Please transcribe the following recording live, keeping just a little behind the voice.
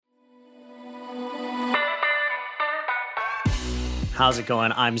How's it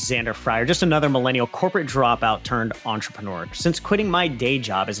going? I'm Xander Fryer, just another millennial corporate dropout turned entrepreneur. Since quitting my day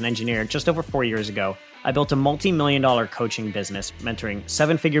job as an engineer just over 4 years ago, I built a multi-million-dollar coaching business, mentoring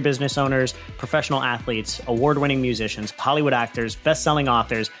seven-figure business owners, professional athletes, award-winning musicians, Hollywood actors, best-selling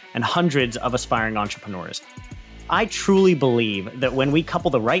authors, and hundreds of aspiring entrepreneurs. I truly believe that when we couple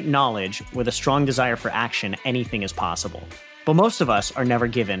the right knowledge with a strong desire for action, anything is possible. But most of us are never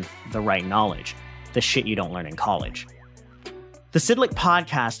given the right knowledge, the shit you don't learn in college. The Sidlick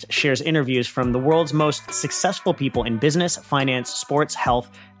podcast shares interviews from the world's most successful people in business, finance, sports, health,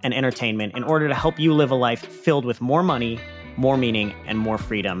 and entertainment in order to help you live a life filled with more money, more meaning, and more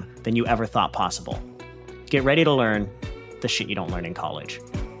freedom than you ever thought possible. Get ready to learn the shit you don't learn in college.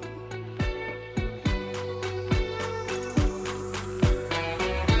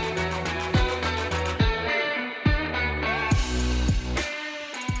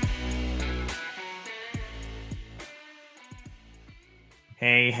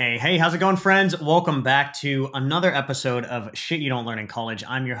 Hey, how's it going, friends? Welcome back to another episode of Shit You Don't Learn in College.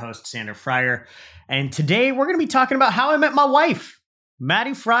 I'm your host, Xander Fryer, and today we're going to be talking about how I met my wife,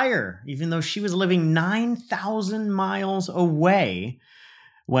 Maddie Fryer, even though she was living 9,000 miles away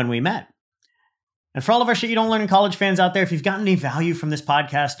when we met. And for all of our Shit You Don't Learn in College fans out there, if you've gotten any value from this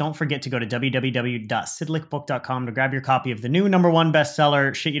podcast, don't forget to go to www.sidlickbook.com to grab your copy of the new #1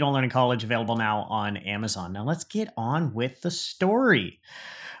 bestseller, Shit You Don't Learn in College, available now on Amazon. Now let's get on with the story.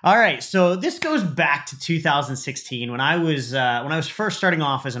 All right, so this goes back to 2016 when I was first starting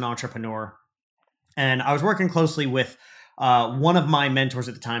off as an entrepreneur, and I was working closely with one of my mentors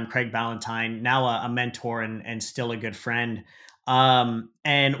at the time, Craig Ballantyne, now a mentor and still a good friend.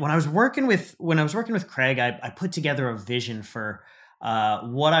 And when I was working with Craig, I put together a vision for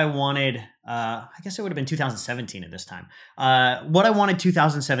what I wanted. I guess it would have been 2017 at this time. What I wanted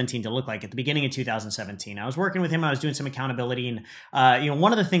 2017 to look like at the beginning of 2017. I was working with him. I was doing some accountability, and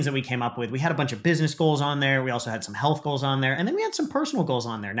one of the things that we came up with, we had a bunch of business goals on there. We also had some health goals on there, and then we had some personal goals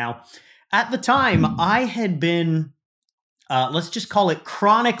on there. Now, at the time, I had been, let's just call it,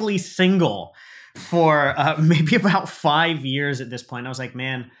 chronically single for maybe about 5 years at this point. I was like,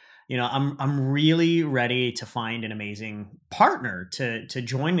 man, I'm really ready to find an amazing partner to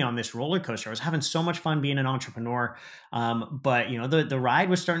join me on this roller coaster. I was having so much fun being an entrepreneur, but the ride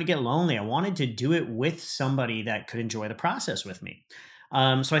was starting to get lonely. I wanted to do it with somebody that could enjoy the process with me.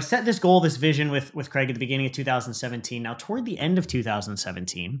 So I set this goal, this vision with Craig at the beginning of 2017. Now, toward the end of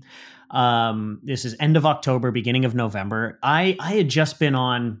 2017, this is end of October, beginning of November, I had just been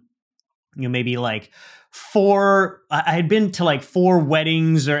on maybe like I had been to like 4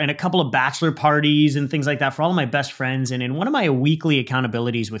 weddings and a couple of bachelor parties and things like that for all of my best friends. And in one of my weekly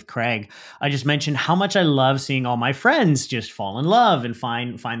accountabilities with Craig, I just mentioned how much I love seeing all my friends just fall in love and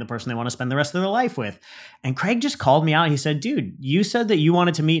find the person they want to spend the rest of their life with. And Craig just called me out. He said, dude, you said that you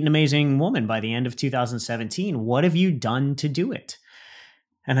wanted to meet an amazing woman by the end of 2017. What have you done to do it?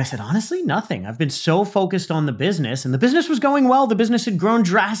 And I said, honestly, nothing. I've been so focused on the business, and the business was going well. The business had grown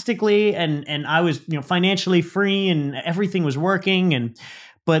drastically, and I was, financially free, and everything was working.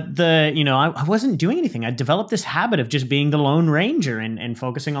 But I wasn't doing anything. I developed this habit of just being the Lone Ranger and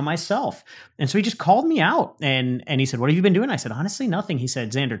focusing on myself. And so he just called me out, and he said, what have you been doing? I said, honestly, nothing. He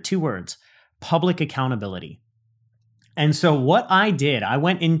said, Xander, 2 words: public accountability. And so what I did, I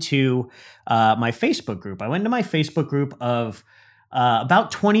went into my Facebook group. I went into my Facebook group of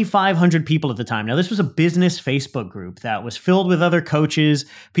about 2,500 people at the time. Now, this was a business Facebook group that was filled with other coaches,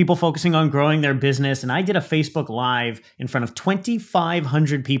 people focusing on growing their business. And I did a Facebook Live in front of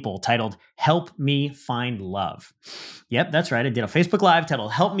 2,500 people titled Help Me Find Love. Yep, that's right. I did a Facebook Live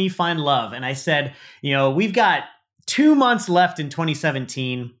titled Help Me Find Love. And I said, we've got 2 months left in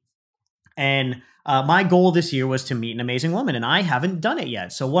 2017. And my goal this year was to meet an amazing woman, and I haven't done it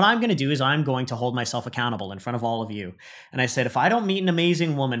yet. So what I'm going to do is I'm going to hold myself accountable in front of all of you. And I said, if I don't meet an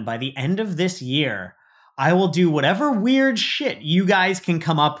amazing woman by the end of this year, I will do whatever weird shit you guys can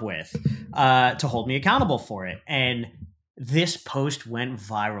come up with to hold me accountable for it. And this post went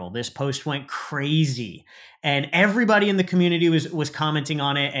viral. This post went crazy. And everybody in the community was commenting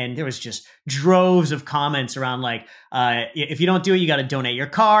on it. And there was just droves of comments around like, if you don't do it, you got to donate your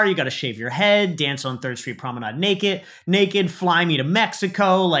car, you got to shave your head, dance on 3rd Street Promenade naked, fly me to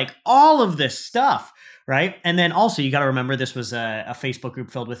Mexico, like all of this stuff. Right. And then also you got to remember this was a Facebook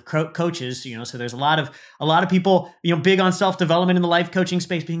group filled with coaches, so there's a lot of people, big on self-development in the life coaching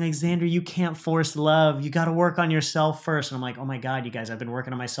space being like, Xander, you can't force love. You got to work on yourself first. And I'm like, oh my God, you guys, I've been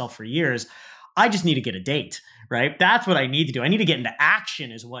working on myself for years. I just need to get a date, right? That's what I need to do. I need to get into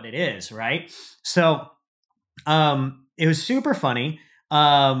action is what it is. Right. So, it was super funny.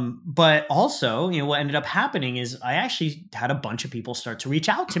 But also, what ended up happening is I actually had a bunch of people start to reach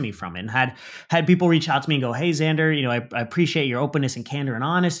out to me from it, and had people reach out to me and go, "Hey, Xander, I appreciate your openness and candor and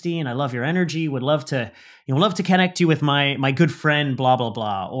honesty, and I love your energy. Would love to, love to connect you with my good friend, blah blah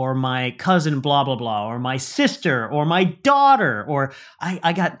blah, or my cousin, blah blah blah, or my sister, or my daughter." Or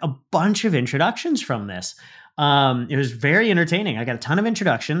I got a bunch of introductions from this. It was very entertaining. I got a ton of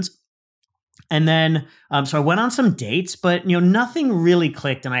introductions. And then, so I went on some dates, but, nothing really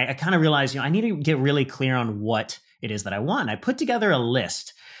clicked. And I kind of realized, I need to get really clear on what it is that I want. I put together a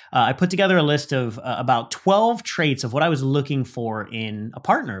list. I put together a list of about 12 traits of what I was looking for in a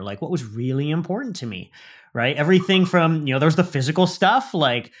partner, like what was really important to me. Right. Everything from, there's the physical stuff,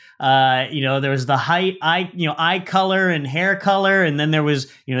 like, there was the height, eye color and hair color. And then there was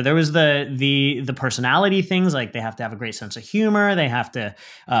the personality things, like they have to have a great sense of humor. They have to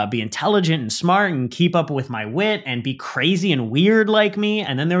be intelligent and smart and keep up with my wit and be crazy and weird like me.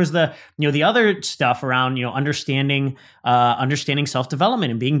 And then there was the other stuff around, understanding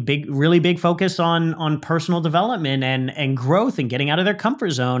self-development and being really big focus on personal development and growth and getting out of their comfort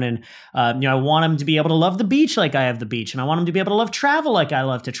zone. And, I want them to be able to love the beach like I have the beach, and I want them to be able to love travel like I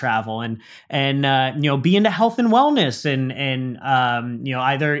love to travel, and be into health and wellness and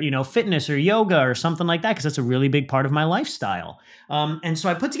either fitness or yoga or something like that, because that's a really big part of my lifestyle. And so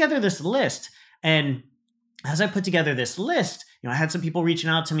I put together this list, and as I put together this list, I had some people reaching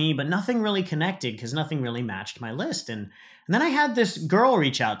out to me, but nothing really connected because nothing really matched my list. And then I had this girl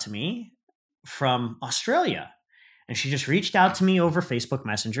reach out to me from Australia. And she just reached out to me over Facebook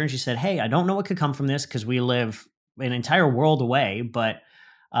Messenger, and she said, "Hey, I don't know what could come from this because we live an entire world away, but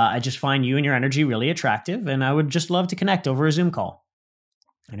I just find you and your energy really attractive, and I would just love to connect over a Zoom call."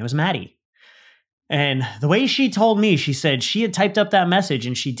 And it was Maddie. And the way she told me, she said she had typed up that message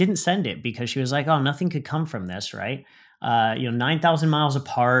and she didn't send it because she was like, "Oh, nothing could come from this, right? 9,000 miles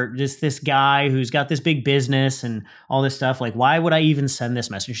apart, just this guy who's got this big business and all this stuff. Like, why would I even send this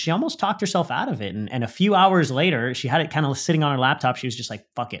message?" She almost talked herself out of it. And a few hours later, she had it kind of sitting on her laptop. She was just like,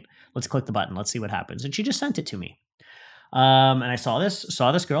 "Fuck it. Let's click the button. Let's see what happens." And she just sent it to me. And I saw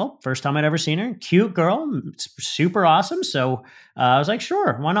this girl, first time I'd ever seen her, cute girl, super awesome. So I was like,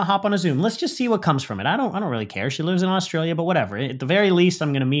 sure, why not hop on a Zoom? Let's just see what comes from it. I don't really care. She lives in Australia, but whatever. At the very least,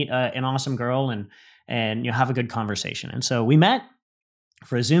 I'm going to meet an awesome girl and have a good conversation. And so we met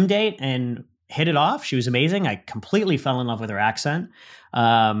for a Zoom date and hit it off. She was amazing. I completely fell in love with her accent.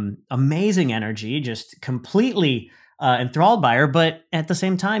 Amazing energy, just completely enthralled by her. But at the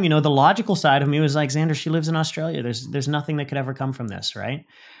same time, the logical side of me was like, Xander, she lives in Australia. There's nothing that could ever come from this, right?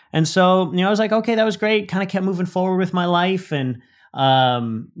 And so, I was like, okay, that was great. Kind of kept moving forward with my life. And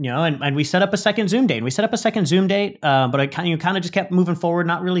and we set up a second Zoom date. But I kind of just kept moving forward,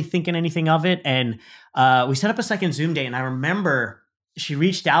 not really thinking anything of it. And we set up a second Zoom date. And I remember she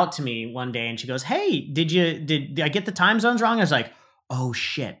reached out to me one day and she goes, "Hey, did I get the time zones wrong?" I was like, "Oh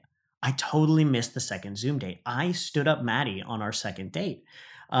shit, I totally missed the second Zoom date. I stood up Maddie on our second date."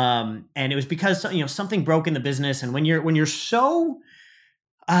 And it was because, something broke in the business. And when you're so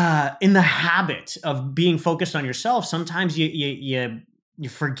in the habit of being focused on yourself, sometimes you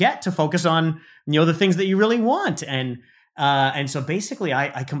forget to focus on, the things that you really want. And so basically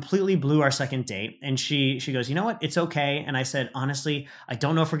I completely blew our second date, and she goes, "You know what? It's okay." And I said, "Honestly, I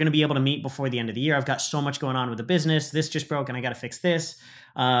don't know if we're going to be able to meet before the end of the year. I've got so much going on with the business. This just broke and I got to fix this."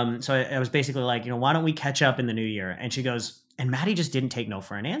 So I was basically like, "Why don't we catch up in the new year?" And she goes, and Maddie just didn't take no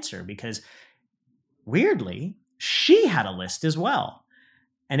for an answer, because weirdly, she had a list as well.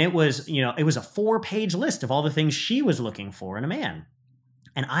 And it was a 4-page list of all the things she was looking for in a man.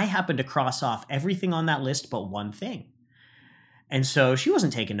 And I happened to cross off everything on that list but one thing. And so she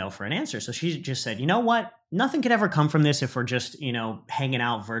wasn't taking no for an answer. So she just said, "You know what? Nothing could ever come from this if we're just, hanging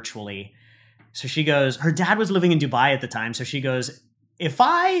out virtually." So she goes, her dad was living in Dubai at the time. So she goes, "If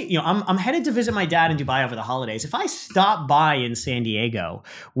I'm headed to visit my dad in Dubai over the holidays. If I stop by in San Diego,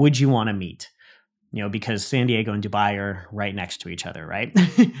 would you want to meet?" Because San Diego and Dubai are right next to each other, right?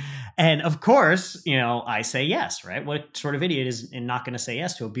 And of course, I say yes, right? What sort of idiot is not going to say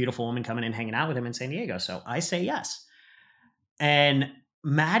yes to a beautiful woman coming and hanging out with him in San Diego? So I say yes. And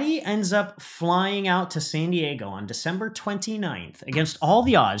Maddie ends up flying out to San Diego on December 29th. Against all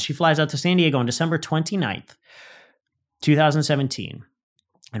the odds, she flies out to San Diego on December 29th, 2017.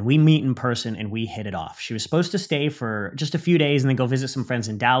 And we meet in person and we hit it off. She was supposed to stay for just a few days and then go visit some friends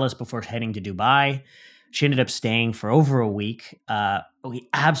in Dallas before heading to Dubai. She ended up staying for over a week. We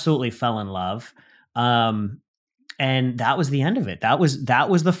absolutely fell in love. And that was the end of it. That was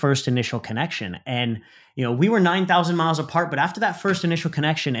the first initial connection. And, we were 9,000 miles apart, but after that first initial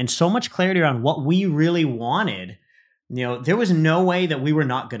connection and so much clarity around what we really wanted, There was no way that we were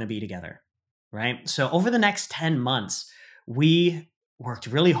not going to be together, right? So over the next 10 months, we worked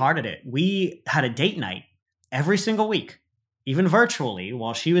really hard at it. We had a date night every single week, even virtually.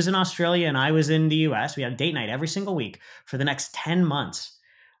 While she was in Australia and I was in the US, we had a date night every single week for the next 10 months.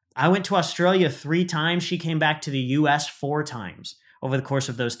 I went to Australia 3 times. She came back to the US 4 times over the course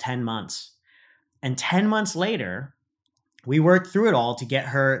of those 10 months. And 10 months later, we worked through it all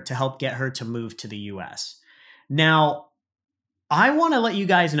to help get her to move to the US. Now, I want to let you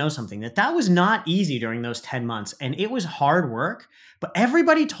guys know something, that was not easy during those 10 months, and it was hard work, but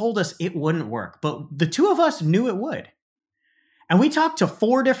everybody told us it wouldn't work, but the 2 of us knew it would. And we talked to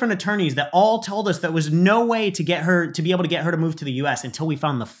 4 different attorneys that all told us there was no way to be able to get her to move to the US until we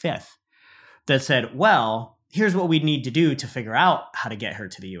found the 5th that said, well, here's what we'd need to do to figure out how to get her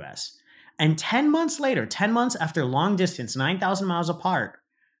to the US. And 10 months later, 10 months after long distance, 9,000 miles apart,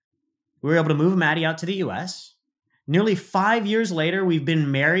 we were able to move Maddie out to the US. Nearly 5 years later, we've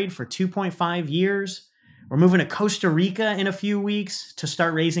been married for 2.5 years. We're moving to Costa Rica in a few weeks to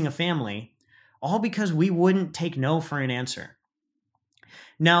start raising a family, all because we wouldn't take no for an answer.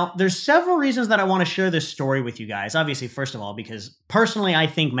 Now, there's several reasons that I want to share this story with you guys. Obviously, first of all, because personally, I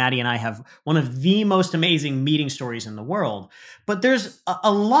think Maddie and I have one of the most amazing meeting stories in the world. But there's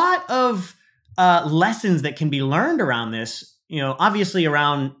a lot of lessons that can be learned around this, obviously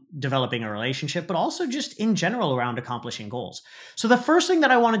around developing a relationship, but also just in general around accomplishing goals. So the first thing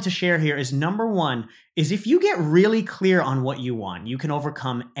that I wanted to share here is, number 1, is if you get really clear on what you want, you can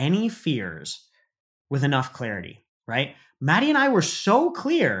overcome any fears with enough clarity, right? Maddie and I were so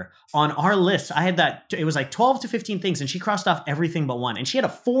clear on our list. I had it was like 12 to 15 things, and she crossed off everything but one. And she had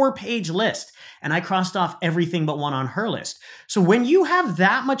a 4-page list, and I crossed off everything but one on her list. So when you have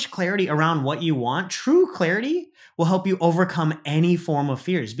that much clarity around what you want, true clarity will help you overcome any form of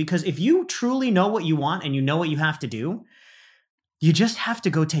fears. Because if you truly know what you want and you know what you have to do, you just have to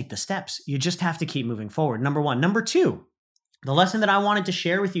go take the steps. You just have to keep moving forward. Number 1. Number 2, the lesson that I wanted to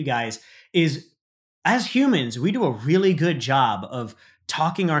share with you guys is, as humans, we do a really good job of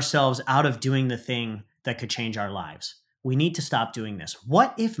talking ourselves out of doing the thing that could change our lives. We need to stop doing this.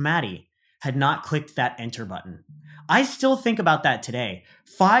 What if Maddie had not clicked that enter button? I still think about that today.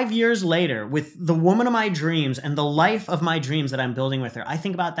 5 years later, with the woman of my dreams and the life of my dreams that I'm building with her, I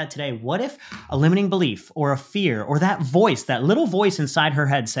think about that today. What if a limiting belief or a fear or that voice, that little voice inside her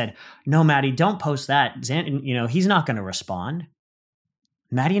head said, no, Maddie, don't post that. He's not going to respond.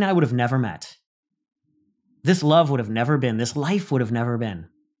 Maddie and I would have never met. This love would have never been. This life would have never been.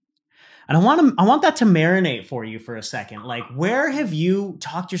 And I want that to marinate for you for a second. Like, where have you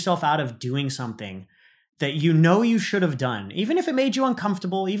talked yourself out of doing something that you know you should have done, even if it made you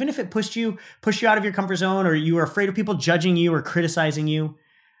uncomfortable, even if it pushed you out of your comfort zone, or you were afraid of people judging you or criticizing you,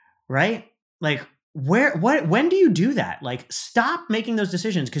 right? Like, when do you do that? Like, stop making those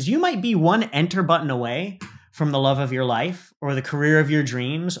decisions, because you might be one enter button away from the love of your life or the career of your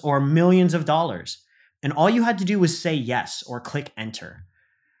dreams or millions of dollars. And all you had to do was say yes or click enter.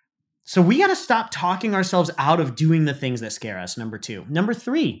 So we got to stop talking ourselves out of doing the things that scare us, number 2. Number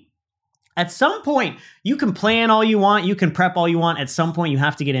 3, at some point, you can plan all you want, you can prep all you want. At some point, you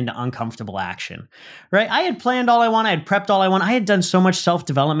have to get into uncomfortable action, right? I had planned all I want, I had prepped all I want. I had done so much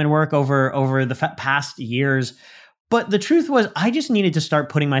self-development work over the past years. But the truth was, I just needed to start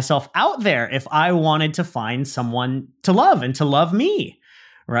putting myself out there if I wanted to find someone to love and to love me.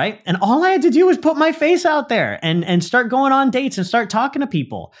 Right? And all I had to do was put my face out there and start going on dates and start talking to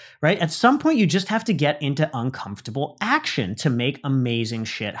people, right? At some point, you just have to get into uncomfortable action to make amazing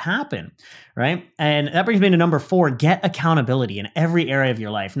shit happen, right? And that brings me to number 4, get accountability in every area of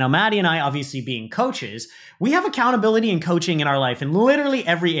your life. Now, Maddie and I, obviously being coaches, we have accountability and coaching in our life in literally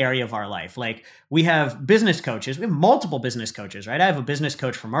every area of our life. Like, we have business coaches. We have multiple business coaches, right? I have a business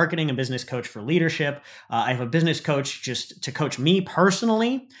coach for marketing, a business coach for leadership. I have a business coach just to coach me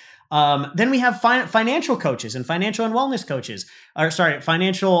personally. Then we have financial coaches and financial and wellness coaches,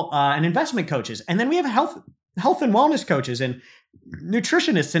 financial and investment coaches. And then we have health and wellness coaches and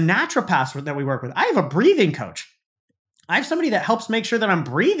nutritionists and naturopaths that we work with. I have a breathing coach. I have somebody that helps make sure that I'm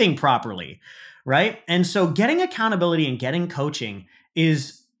breathing properly, right? And so getting accountability and getting coaching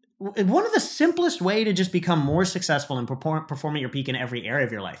is one of the simplest way to just become more successful and perform at your peak in every area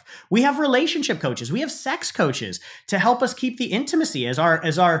of your life. We have relationship coaches. We have sex coaches to help us keep the intimacy as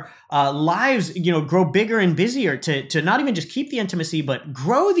our lives, grow bigger and busier, to not even just keep the intimacy, but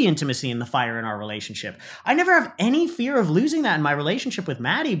grow the intimacy and the fire in our relationship. I never have any fear of losing that in my relationship with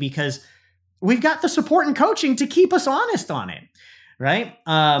Maddie, because we've got the support and coaching to keep us honest on it. right?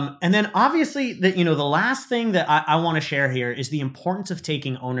 And then obviously the last thing that I want to share here is the importance of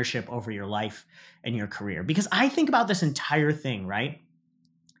taking ownership over your life and your career, because I think about this entire thing, right?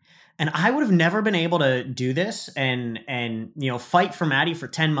 And I would have never been able to do this and fight for Maddie for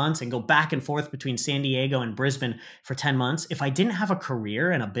 10 months and go back and forth between San Diego and Brisbane for 10 months if I didn't have a career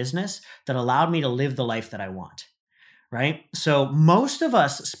and a business that allowed me to live the life that I want. Right? So most of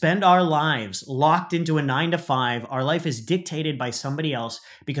us spend our lives locked into a 9-to-5. Our life is dictated by somebody else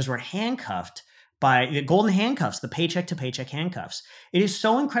because we're handcuffed by the golden handcuffs, the paycheck to paycheck handcuffs. It is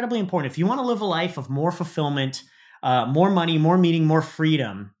so incredibly important. If you want to live a life of more fulfillment, more money, more meaning, more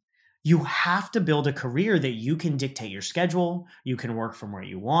freedom, you have to build a career that you can dictate your schedule. You can work from where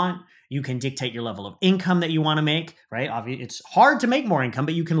you want. You can dictate your level of income that you want to make, right? Obviously, it's hard to make more income,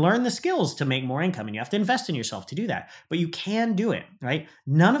 but you can learn the skills to make more income, and you have to invest in yourself to do that. But you can do it, right?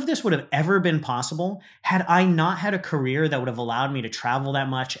 None of this would have ever been possible had I not had a career that would have allowed me to travel that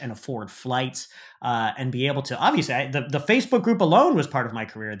much and afford flights and be able to, obviously, the Facebook group alone was part of my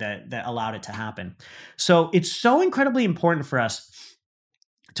career that allowed it to happen. So it's so incredibly important for us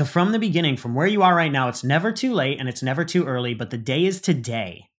to, from the beginning, from where you are right now, it's never too late and it's never too early, but the day is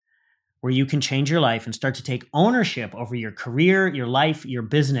today where you can change your life and start to take ownership over your career, your life, your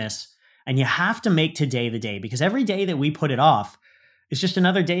business. And you have to make today the day, because every day that we put it off is just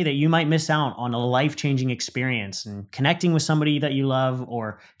another day that you might miss out on a life-changing experience and connecting with somebody that you love,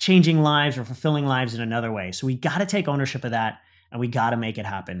 or changing lives or fulfilling lives in another way. So we got to take ownership of that, and we got to make it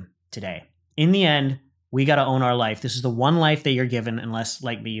happen today. In the end, we got to own our life. This is the one life that you're given, unless,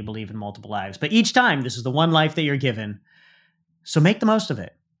 like me, you believe in multiple lives. But each time, this is the one life that you're given. So make the most of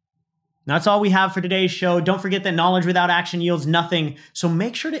it. Now, that's all we have for today's show. Don't forget that knowledge without action yields nothing. So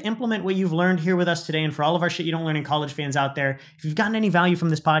make sure to implement what you've learned here with us today. And for all of our Shit You Don't Learn in College fans out there, if you've gotten any value from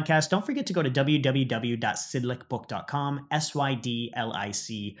this podcast, don't forget to go to www.sydlicbook.com,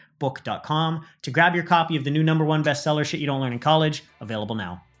 SYDLIC book.com, to grab your copy of the new #1 bestseller, Shit You Don't Learn in College, available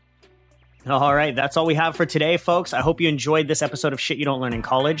now. All right, that's all we have for today, folks. I hope you enjoyed this episode of Shit You Don't Learn in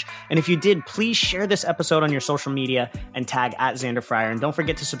College. And if you did, please share this episode on your social media and tag @Xander Fryer. And don't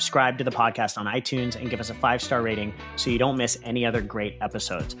forget to subscribe to the podcast on iTunes and give us a 5-star rating so you don't miss any other great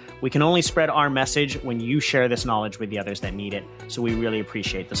episodes. We can only spread our message when you share this knowledge with the others that need it. So we really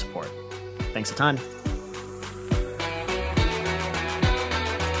appreciate the support. Thanks a ton.